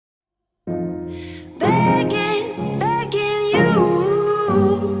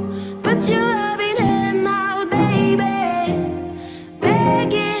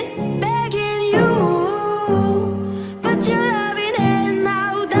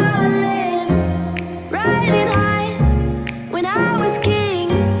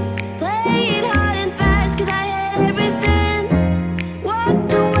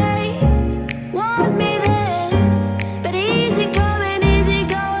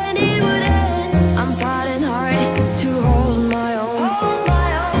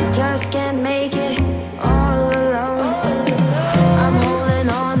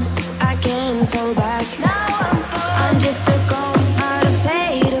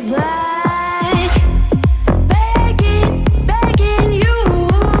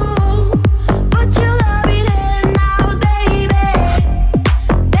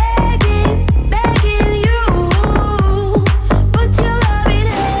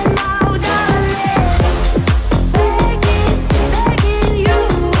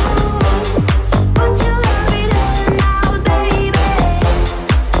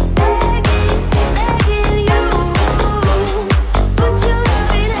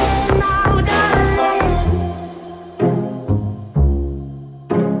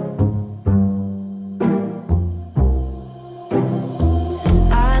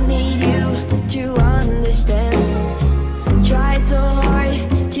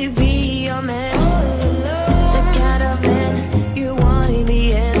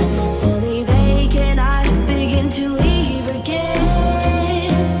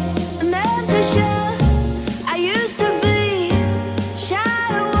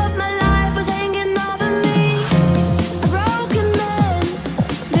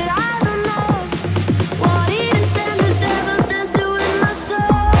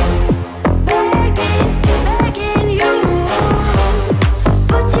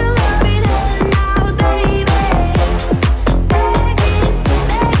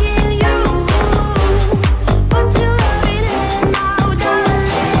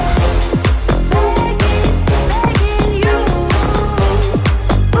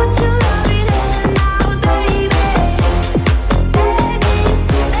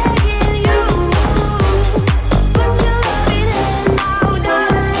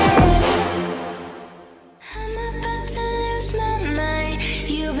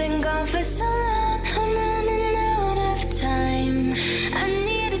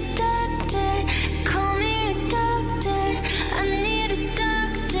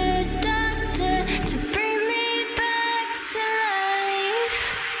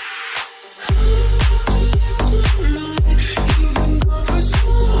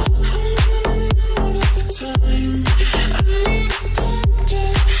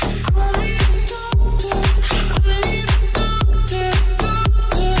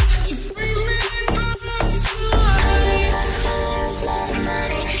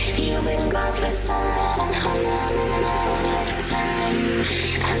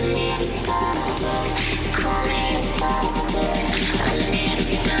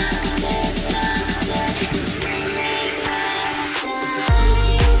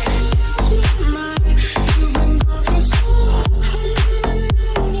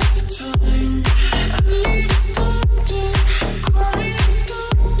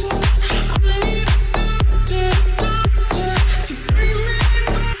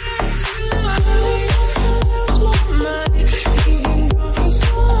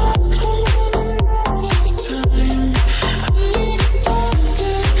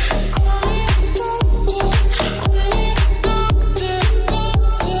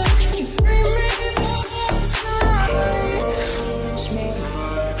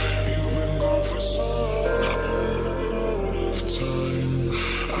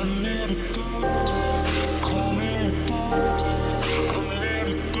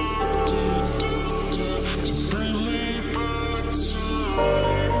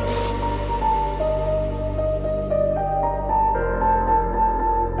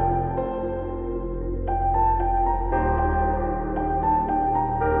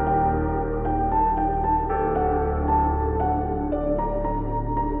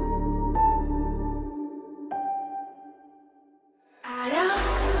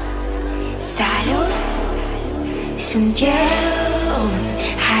숨겨온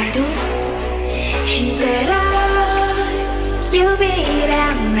하루 시대로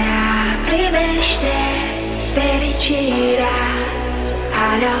유일한 나 primeste fericirà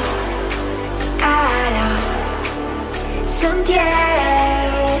allo allo 손뒤에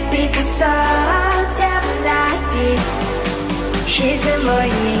Picasso 잡아다니 시즌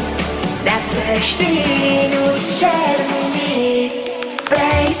모임 낯설지 눈치 채우니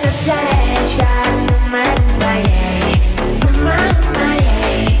Place of pleasure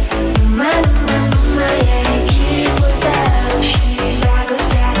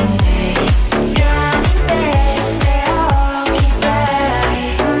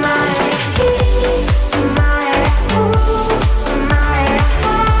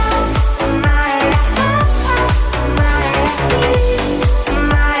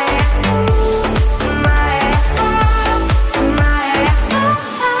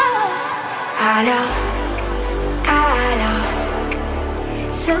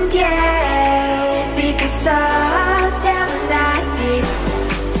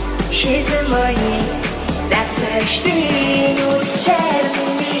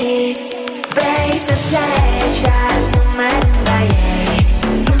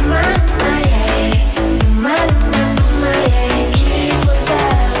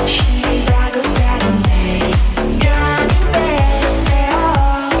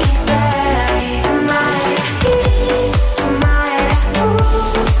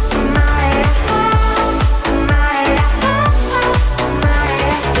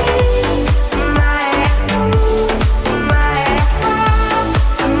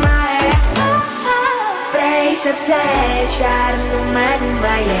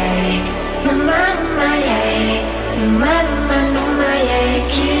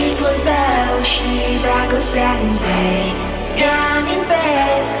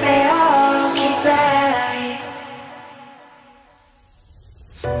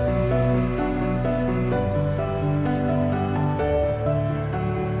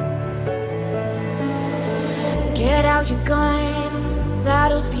Get out your guns,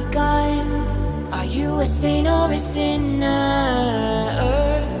 battle's begun. Are you a saint or a sinner?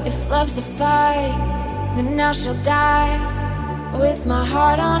 If love's a fight, then I shall die with my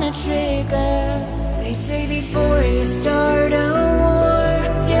heart on a trigger. They say before you start a war,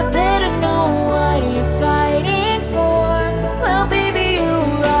 you better know what you're fighting for. Well, baby,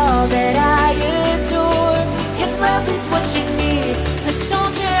 you're all that I adore. If love is what you need, a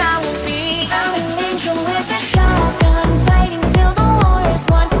soldier I will be. I'm an angel with a shotgun, fighting till the war is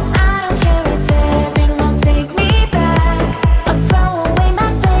won. I don't care if heaven won't take me back. I'll throw away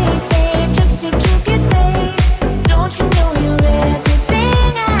my faith, babe, just to keep you safe. Don't you know you're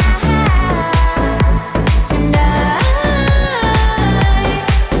everything I have? And I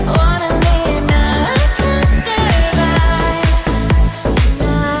wanna live not just survive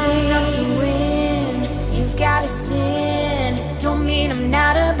tonight. Sometimes to win, you've gotta sin. Don't mean I'm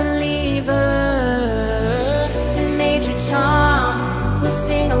not a believer. Major Tom will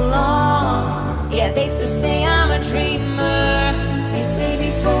sing along. Yeah, they still say I'm a dreamer. They say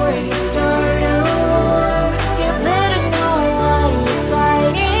before you start a war, you better know what you're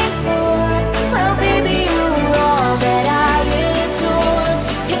fighting for. Well, baby, you're all that I adore.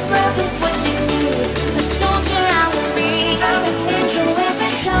 If love is what you need, a soldier I will be. I'm an angel with a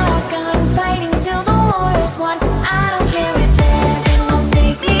shotgun, fighting till the war is won. I don't care if heaven won't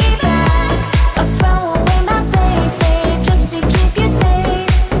take me back. I'll throw away my faith, babe, just to keep you safe.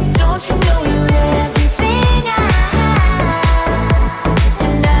 Don't you know you're everything I have?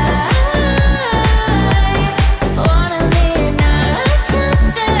 And I wanna live, not just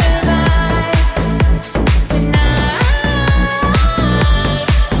survive tonight.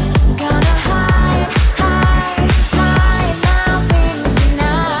 Gonna hide my wings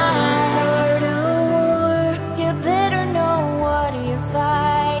tonight. Start a war, you better know what you're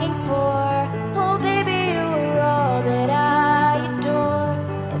fighting for. Oh, baby, you're all that I adore.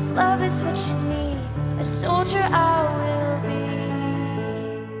 If love is what you need, a soldier I will be.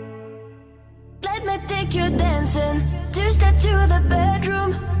 Let me take you dancing. Two-step to the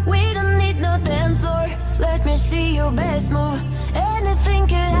bedroom. We don't need no dance floor. Let me see your best move. Anything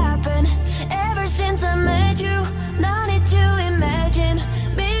could happen. Ever since I met you, no need to imagine.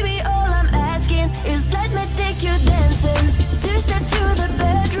 Baby, all I'm asking is let me take you dancing. Two-step to the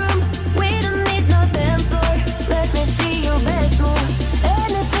bedroom. We don't need no dance floor. Let me see your best move.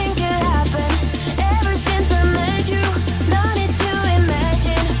 Anything could happen. Ever since I met you, no need to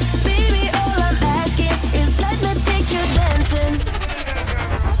imagine. Baby, all I'm asking is let me take you dancing.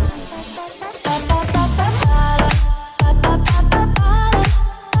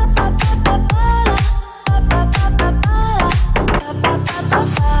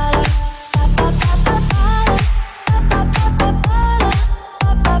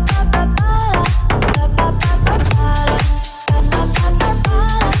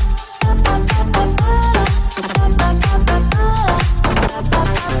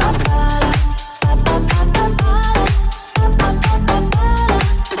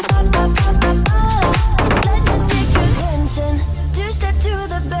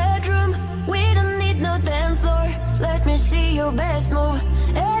 your best move.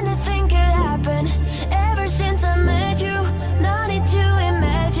 Anything could happen. Ever since I met you, no need to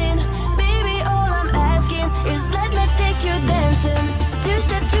imagine. Baby, all I'm asking is let me take you dancing.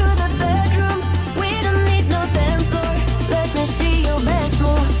 Two-step to the bedroom, we don't need no dance floor. Let me see your best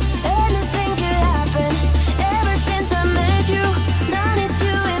move. Anything could happen. Ever since I met you, no need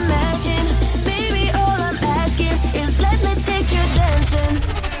to imagine. Baby, all I'm asking is let me take you dancing.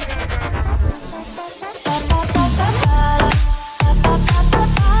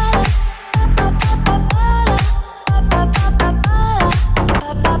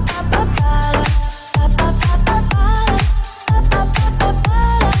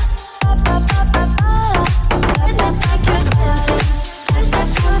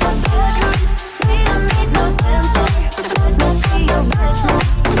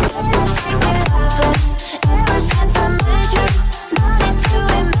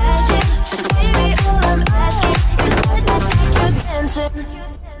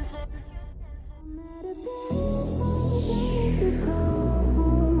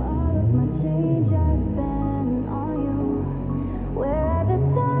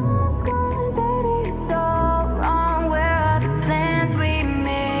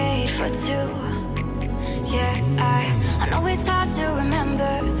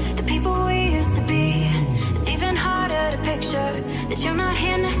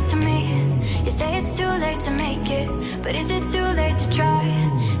 But is it too late to try?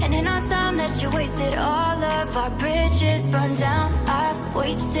 And in our time that you wasted, all of our bridges burned down. I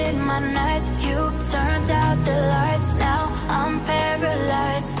wasted my nights, you turned out the lights. Now I'm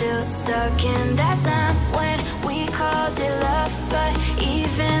paralyzed, still stuck in that time when we called it love. But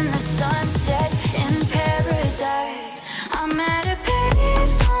even the sun sets in paradise. I'm at a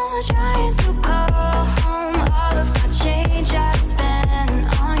payphone trying to call home. All of my change I spent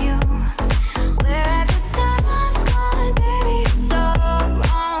on you. Where have the time's gone, baby? It's all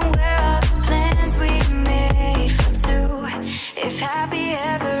wrong. Where are the plans we made for two? If happy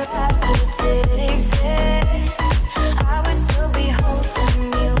ever after did exist, I would still be holding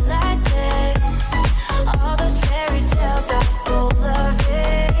you like this. All those fairy tales are full of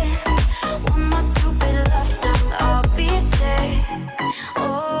it. One more stupid love song, I'll be sick.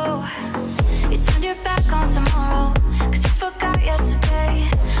 Oh, you turned your back on tomorrow, 'cause you forgot yesterday.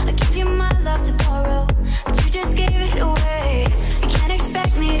 I gave you my love to borrow, but you just gave it away. You can't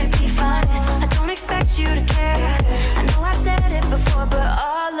expect me to be fine, I don't expect you to care. I know I've said it before, but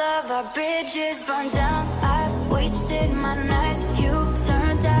all of our bridges burned down. I wasted my nights, you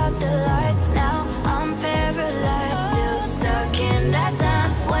turned out the lights. Now I'm paralyzed, still stuck in that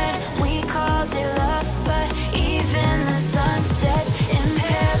time when we called it love. But even the sun sets in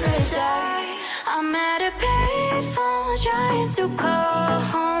paradise. I'm at a payphone trying to call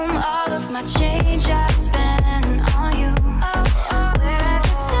home. All of my change I spent on you. Where have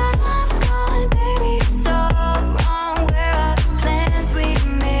the time's gone, baby? It's all wrong. Where are the plans we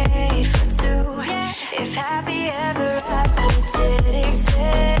made for two? If happy ever after did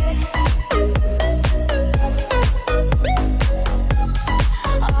exist,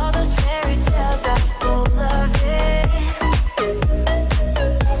 all those fairy tales are full of it.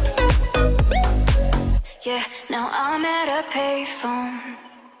 Yeah, now I'm at a payphone.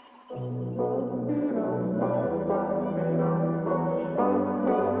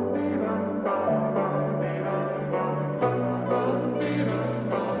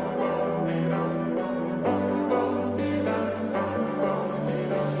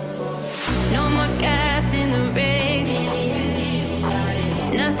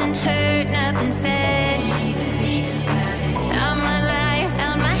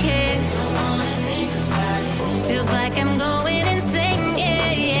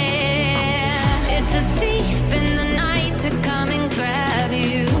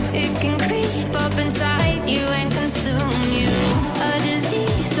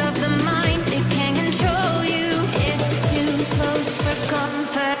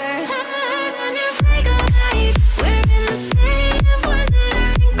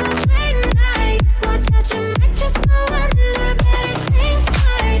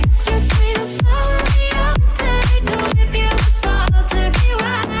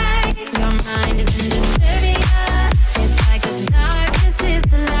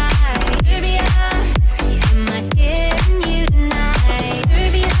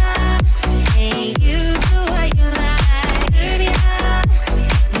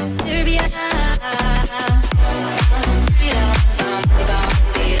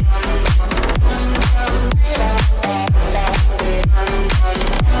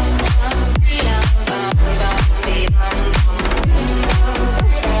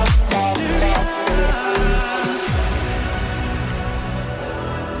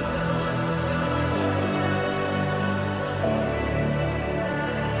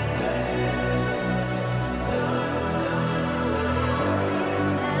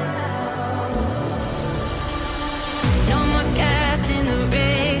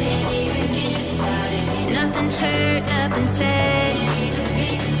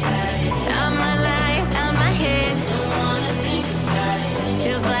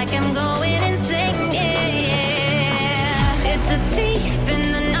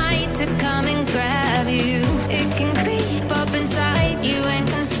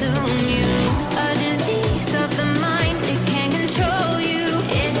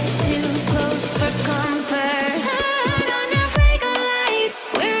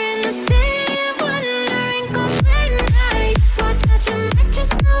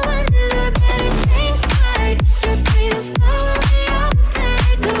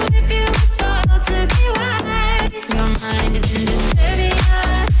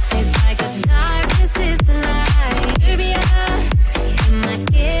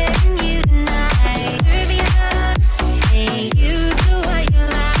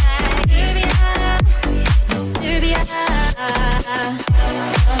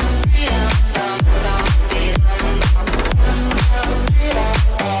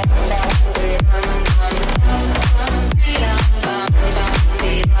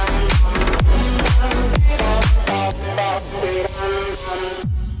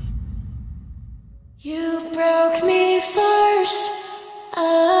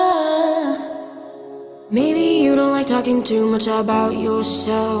 thinking too much about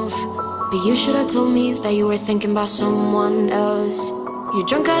yourself. But you should have told me that you were thinking about someone else. You're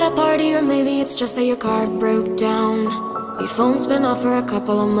drunk at a party, or maybe it's just that your car broke down. Your phone's been off for a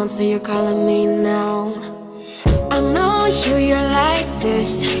couple of months, so you're calling me now. I know you're like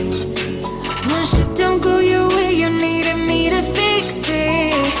this. When shit don't go your way, you needed me to fix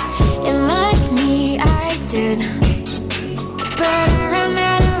it. And like me, I did. But I ran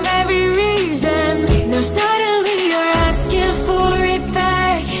out of every reason. Now suddenly you're asking for it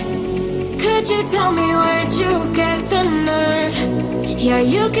back. Could you tell me where'd you get the nerve? Yeah,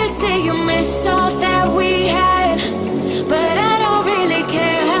 you could say you miss all that we had, but I don't really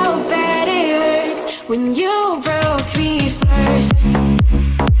care how bad it hurts when you broke me first.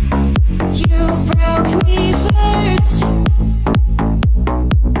 You broke me first.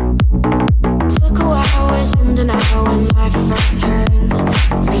 Took a while, I was under an hour when I first heard.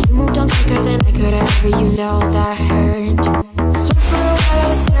 But you moved on quicker than I could ever, you know that hurt. Swear for a while I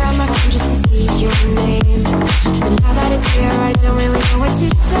was staring at my phone just to see your name. But now that it's here, I don't really know what to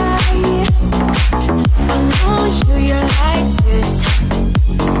say. I know you're like this.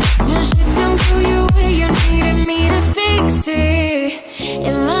 When shit don't go your way, you needed me to fix it.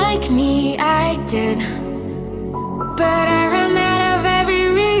 And like me, I did. But I ran out of every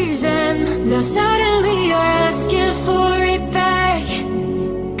reason. Now suddenly you're asking for it back.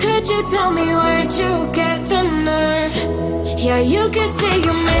 Could you tell me where'd you get the nerve? Yeah, you could say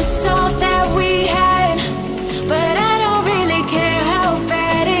you miss all that we had, but I don't really care how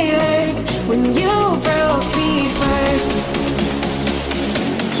bad it hurts when you broke me first.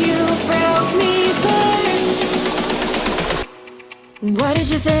 You broke me first. What did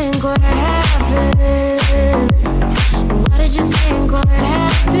you think would happen? What did you think would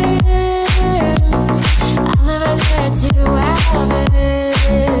happen? I'll never let you have it.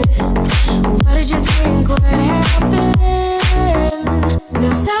 What did you think would happen?